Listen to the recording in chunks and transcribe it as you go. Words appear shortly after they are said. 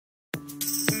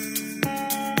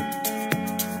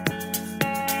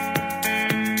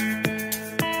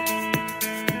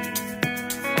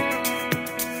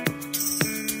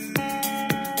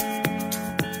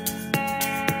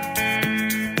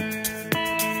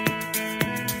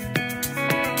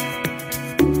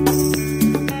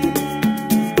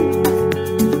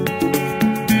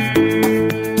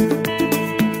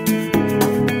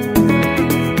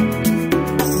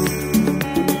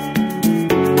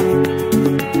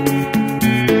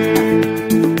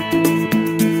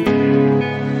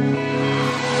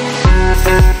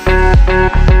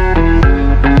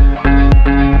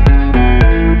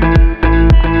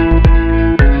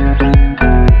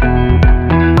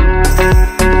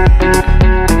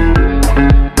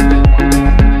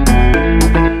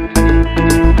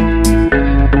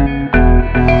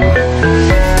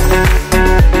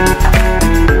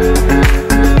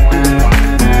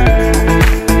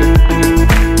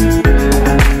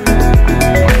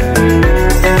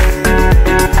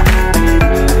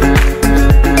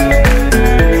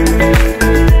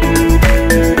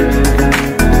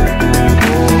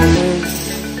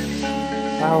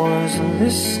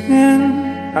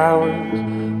was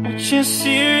watching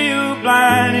cereal,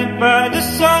 blinded by the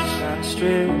sunshine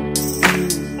strip.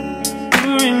 You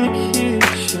were in the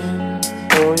kitchen,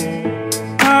 oh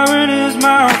yeah, powering his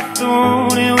mouth,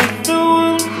 thrown in with the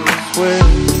woundless way.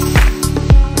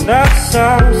 That's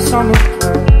how summer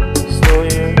passed, oh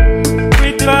yeah. We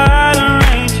tried to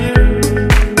arrange it,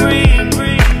 green,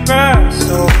 green grass,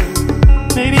 oh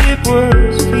maybe it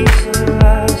was peace at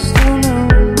last, oh no.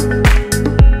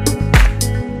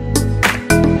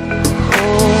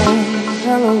 Oh,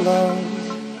 hello love,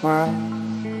 my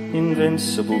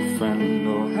invincible friend.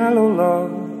 Oh, hello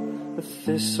love, the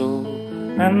thistle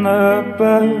and the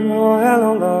bird. Oh,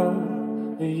 hello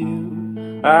love, for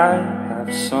you I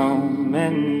have so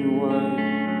many words.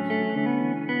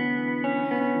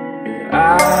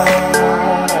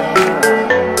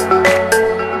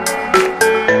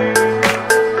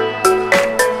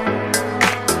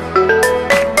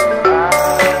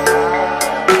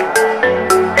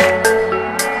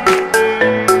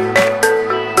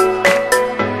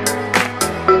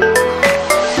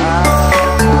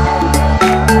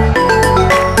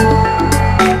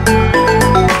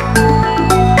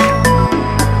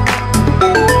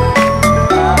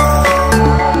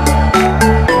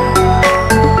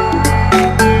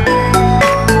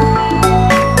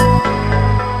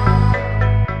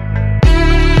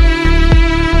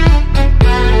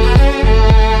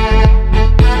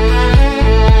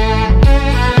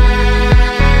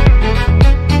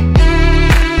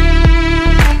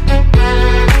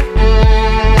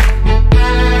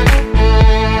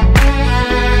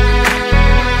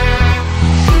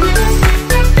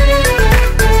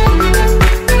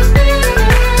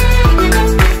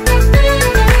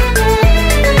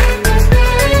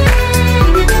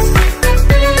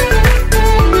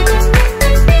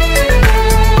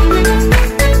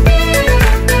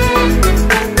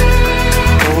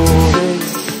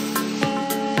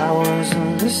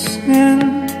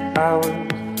 I was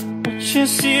watching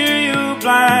cereal,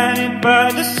 blinded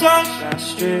by the sunshine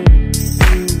strip.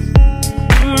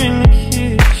 You were in the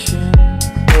kitchen,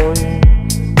 oh yeah,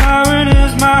 powering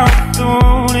his mouth,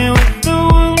 thrown in with the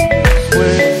woundless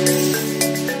way.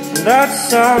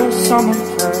 That's how summer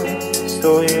passed,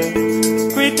 oh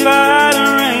yeah. Great divide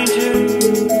and ranger,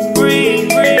 green,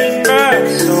 green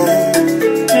grass, oh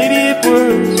maybe it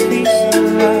was peace at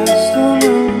last, oh no.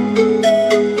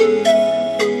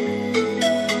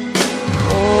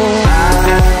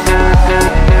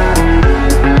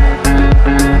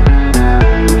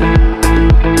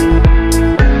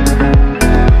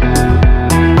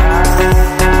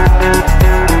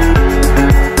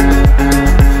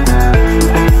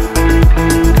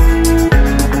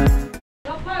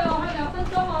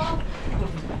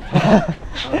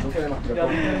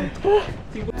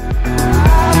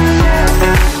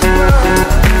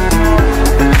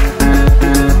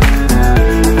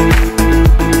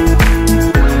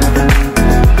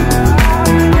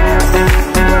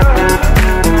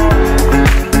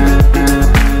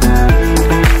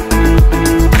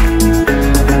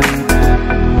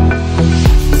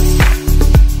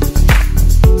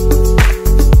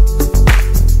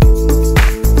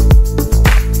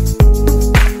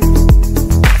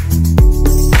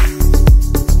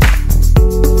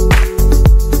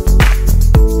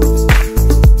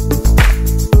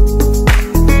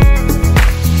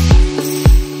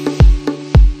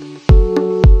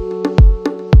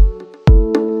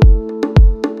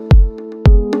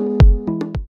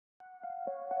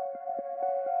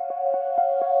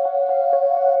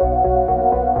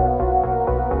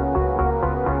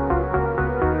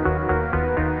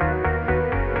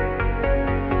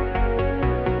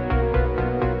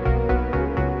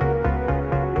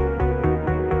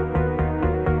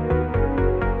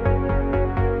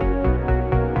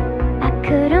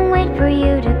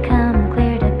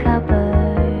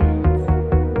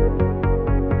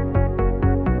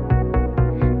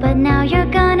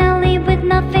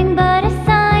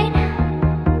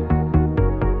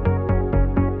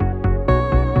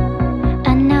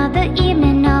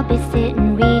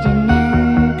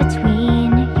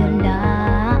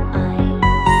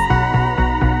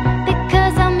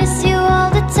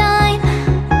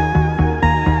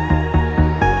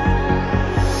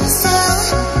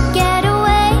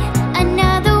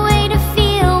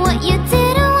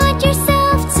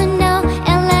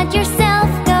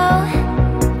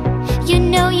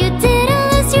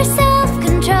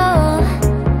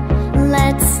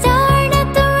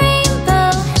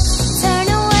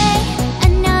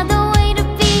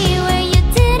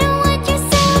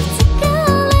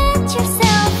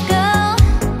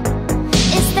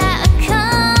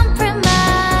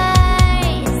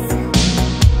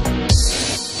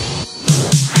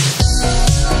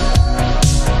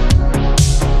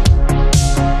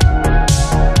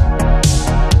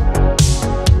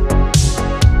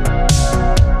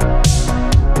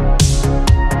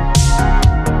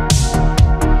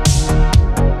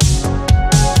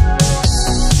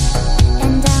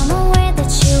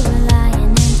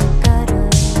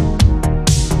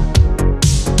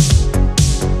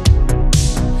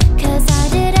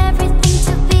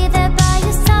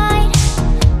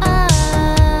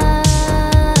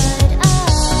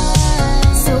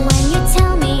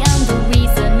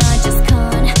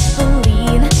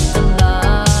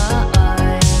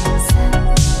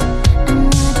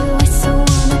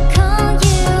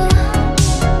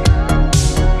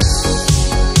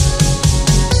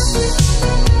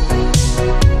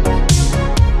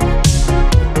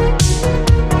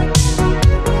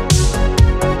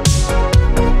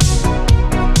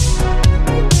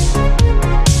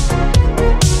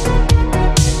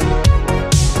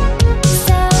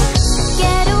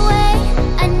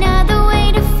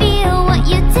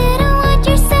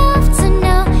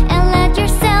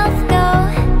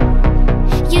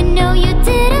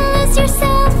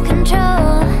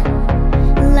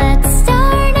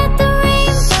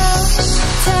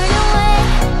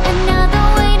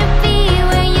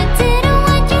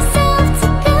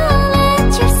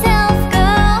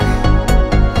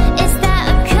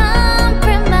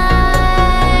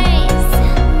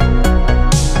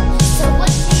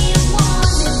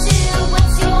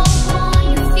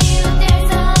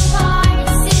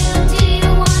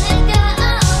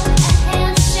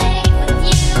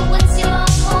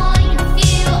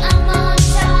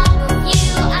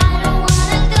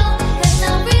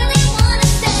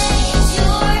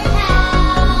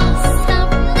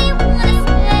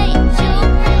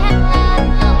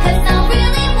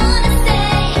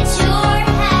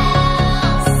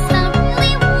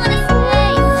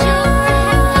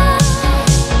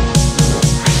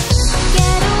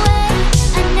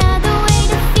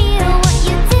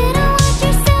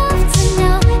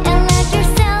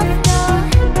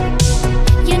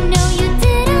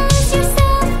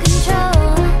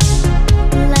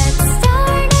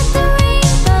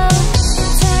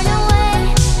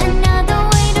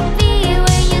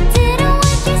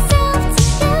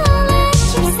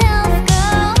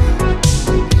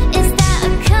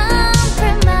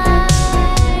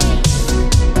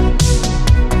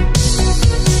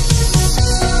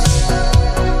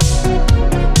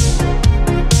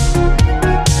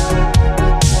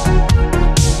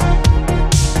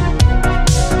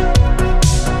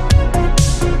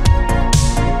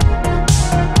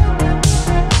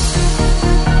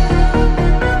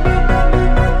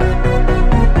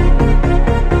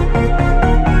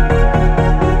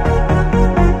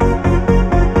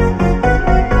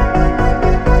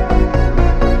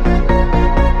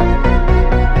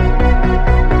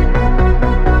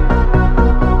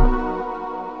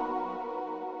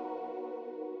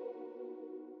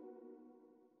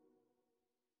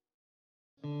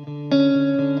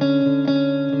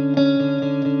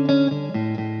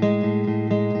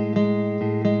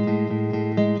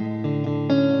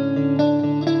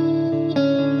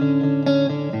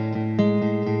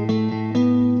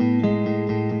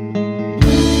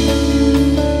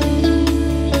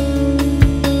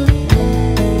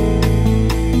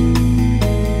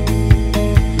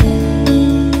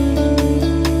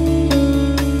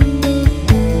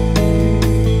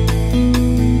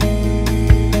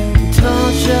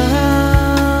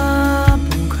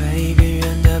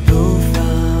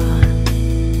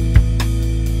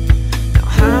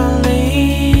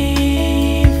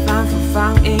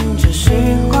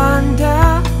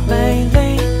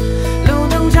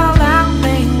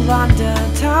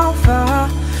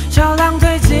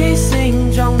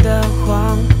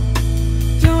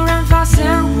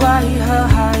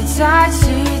 在期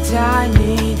待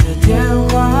你的电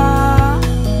话。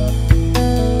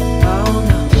Oh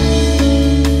no。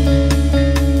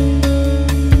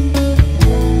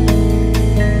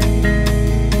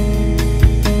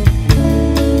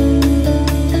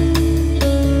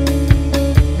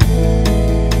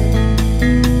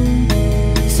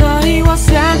所以我选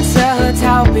择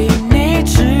逃避你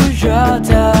炙热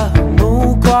的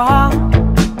目光。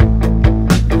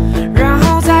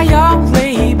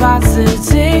 把自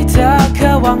己的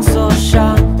渴望锁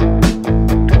上。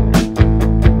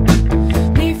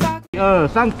1、2、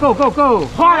3 ，Go Go Go！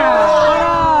 快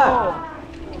啊！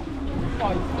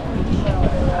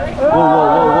哇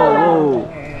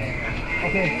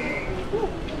 ！OK。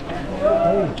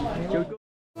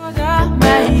我的每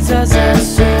一则真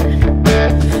实，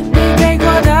你给过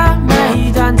的每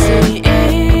一段记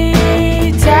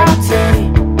忆挑剔，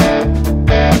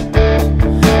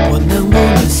我能不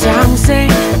能相信？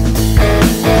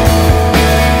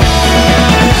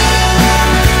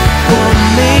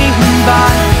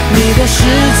 你的世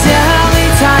界里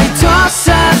太多色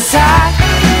彩，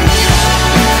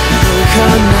不可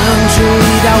能注意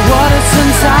到我的存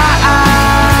在。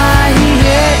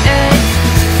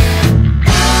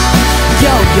又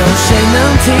有谁能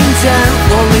听见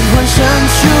我灵魂深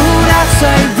处的脆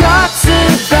弱自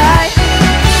卑？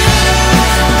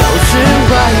都只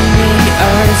为你而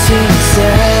倾泻。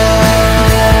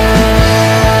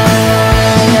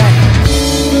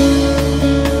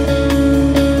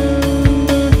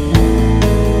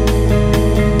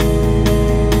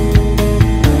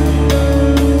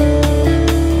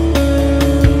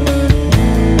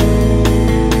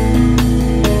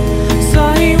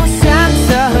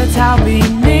 逃避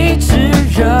你炙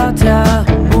热的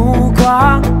目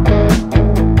光，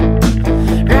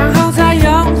然后再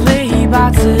用力把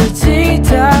自己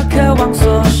的渴望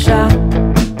锁上。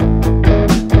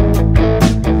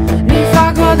你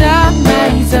发过的每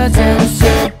一则简讯，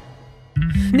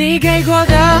你给过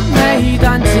的每一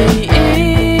段记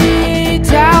忆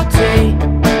挑剔，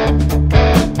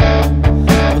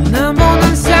我能不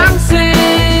能相信？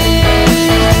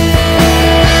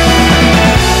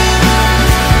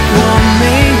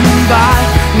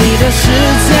 你的世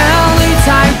界里太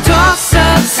多色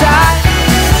彩，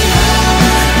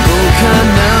不可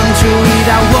能注意到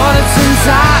我的存在。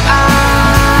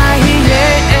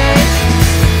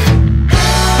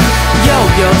又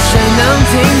有谁能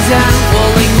听见我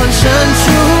灵魂深处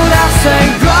的脆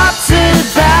弱自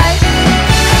卑？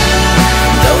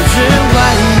都只为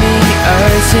你而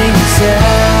倾泻。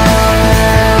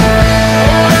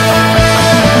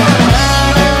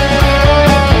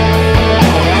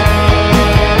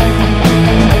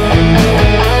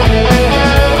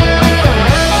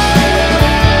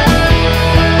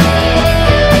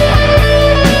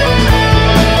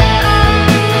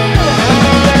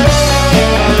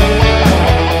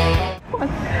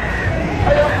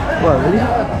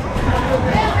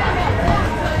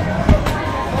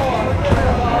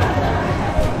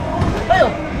 哎呦，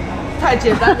太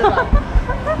简单了吧！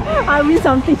还没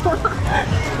想定。要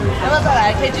不要再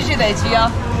来？可以继续累积哦。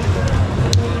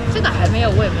这个还没有，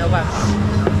我也没有办法。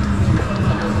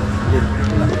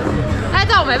哎，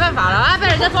这我没办法了，啊，被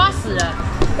人家抓死了。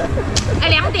哎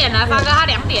，2点了，发哥他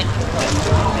2点。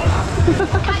怎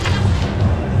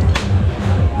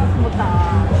么打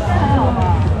啊？还好吧。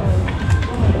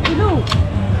一路。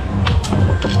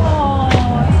哦，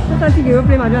这3幾個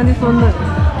飛埋咗啲손을。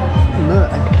唔得，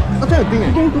我真係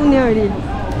邊度年而已。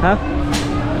啊？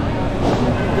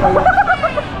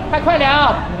快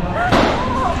了，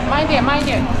慢一点，慢一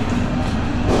点。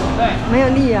对，没有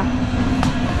力啊。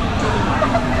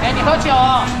哎，你喝酒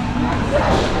哦。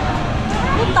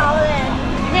不倒了嘞。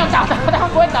你没有倒，他们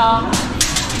不会倒。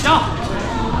走。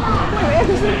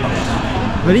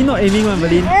Berlin no aiming one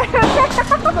Berlin。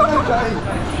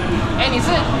哎，你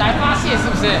是来发泄是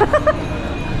不是？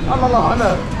啊，老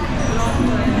的。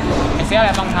哎，谁要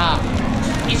来帮他？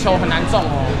一球很难中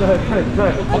哦。对。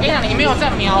我跟你讲，你没有在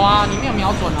瞄啊，你没有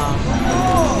瞄准啊。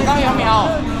你刚刚有瞄？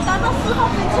打到4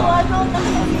号飞出来之后，但是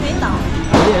没倒。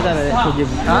你也在来球 game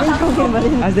啊？球 game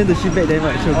Berlin。I send to ship back them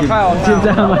球 game。现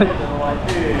在他们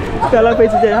不要浪费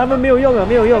时间，他们没有用了，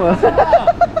没有用了。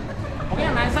我跟你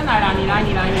讲，男生来了，你来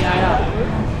了，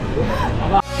好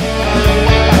不好？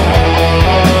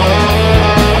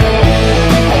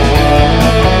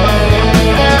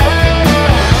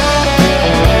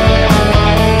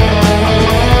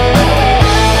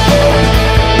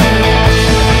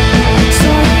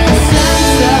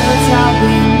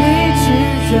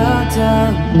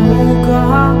目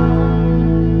光，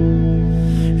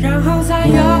然后再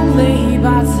用力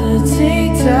把自己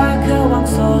的渴望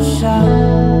锁上。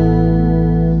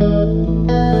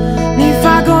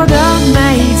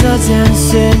艰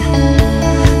辛。